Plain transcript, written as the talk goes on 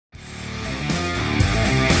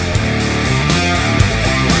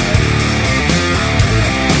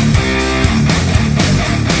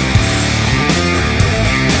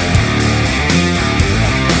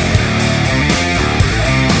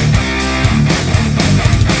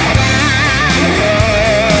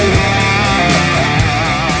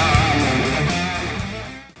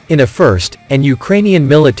In a first, and Ukrainian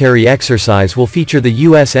military exercise will feature the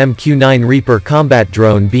US MQ-9 Reaper combat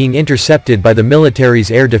drone being intercepted by the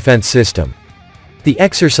military's air defense system. The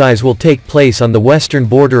exercise will take place on the western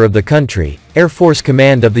border of the country, Air Force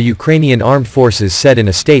Command of the Ukrainian Armed Forces said in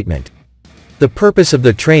a statement. The purpose of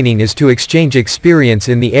the training is to exchange experience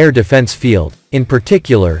in the air defense field, in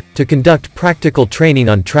particular, to conduct practical training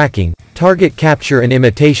on tracking, target capture and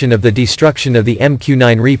imitation of the destruction of the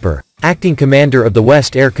MQ-9 Reaper, Acting Commander of the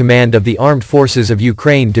West Air Command of the Armed Forces of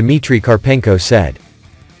Ukraine Dmitry Karpenko said.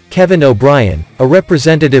 Kevin O'Brien, a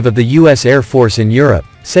representative of the U.S. Air Force in Europe,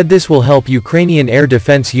 said this will help Ukrainian air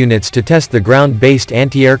defense units to test the ground-based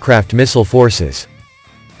anti-aircraft missile forces.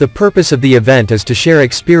 The purpose of the event is to share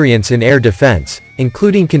experience in air defense,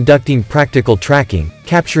 including conducting practical tracking,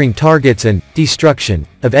 capturing targets and destruction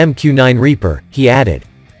of MQ-9 Reaper, he added.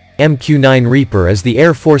 MQ-9 Reaper is the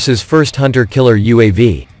Air Force's first hunter-killer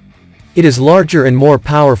UAV. It is larger and more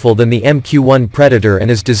powerful than the MQ-1 Predator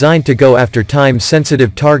and is designed to go after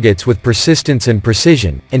time-sensitive targets with persistence and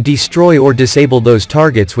precision, and destroy or disable those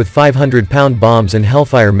targets with 500-pound bombs and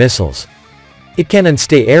Hellfire missiles. It can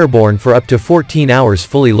stay airborne for up to 14 hours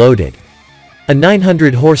fully loaded. A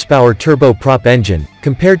 900 horsepower turboprop engine,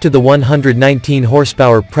 compared to the 119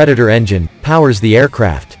 horsepower Predator engine, powers the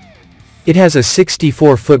aircraft. It has a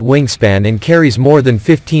 64-foot wingspan and carries more than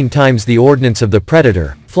 15 times the ordnance of the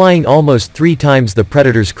Predator, flying almost 3 times the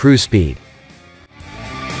Predator's cruise speed.